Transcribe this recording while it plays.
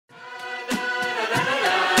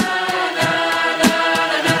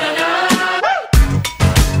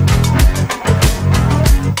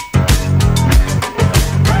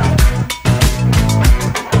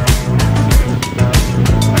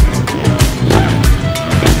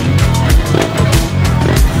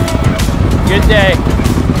day.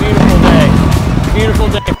 Beautiful day. Beautiful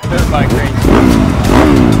day for dirt bike racing.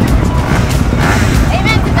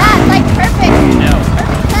 Amen to that. Like perfect. No.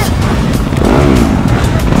 Perfect sense.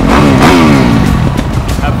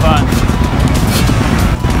 Have fun.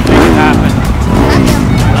 Make it happen.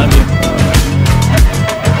 Love you. Love you.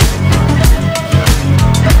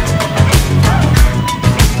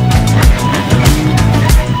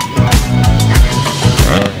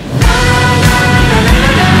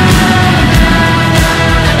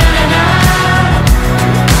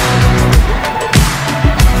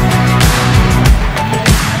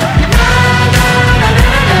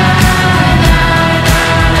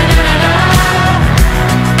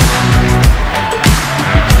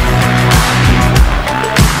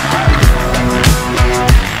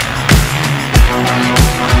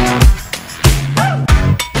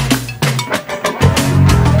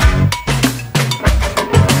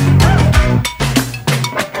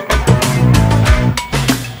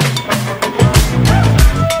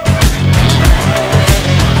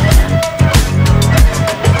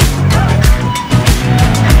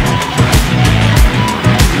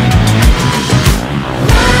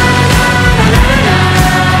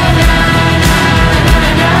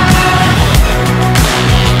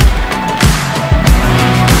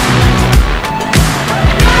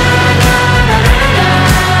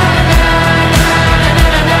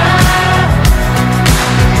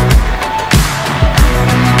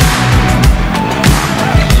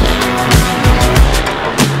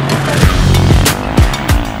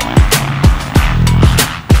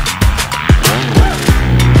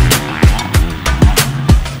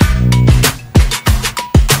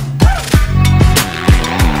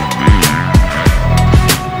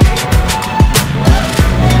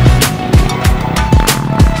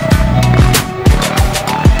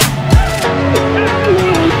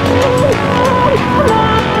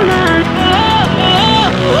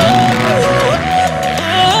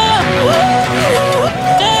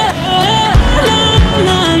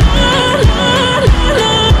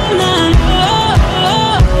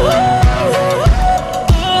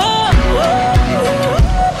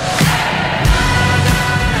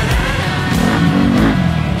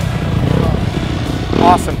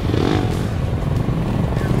 Awesome.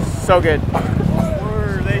 So good.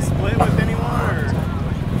 Were they split with anyone? Or?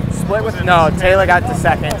 Split with, no, Taylor got to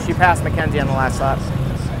second. She passed Mackenzie on the last lap.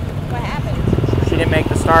 What happened? She didn't make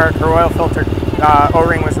the start. Her oil filter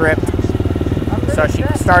O-ring was ripped. So she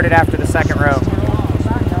started after the second row.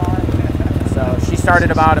 So she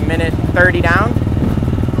started about a minute 30 down.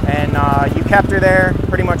 And you kept her there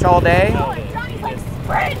pretty much all day. Johnny's like,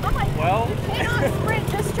 sprint! I'm like, Well, you cannot sprint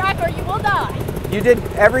this track or you will die. You did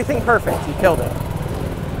everything perfect. You killed it.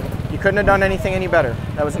 You couldn't have done anything any better.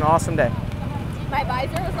 That was an awesome day. My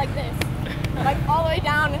visor was like this, like all the way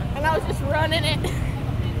down, and I was just running it.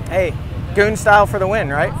 Hey, goon style for the win,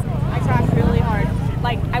 right? I crashed really hard.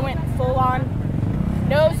 Like, I went full on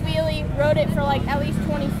nose wheelie, rode it for like at least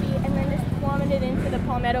 20 feet, and then just plummeted into the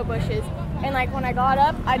palmetto bushes. And like when I got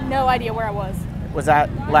up, I had no idea where I was. Was that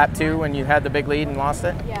lap 2 when you had the big lead and lost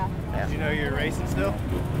it? Yeah. did you know you were racing still?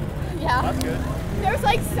 Yeah. That's good. There was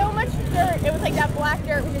like so much dirt. It was like that black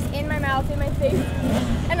dirt was just in my mouth, in my face.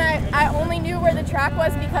 And I only knew where the track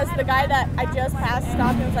was because the guy that I just passed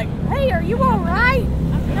stopped and was like, hey, are you all right?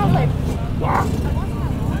 And I was like,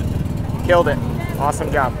 yeah. Killed it.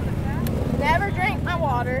 Awesome job. Never drank my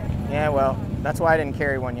water. Yeah, well, that's why I didn't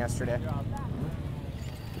carry one yesterday.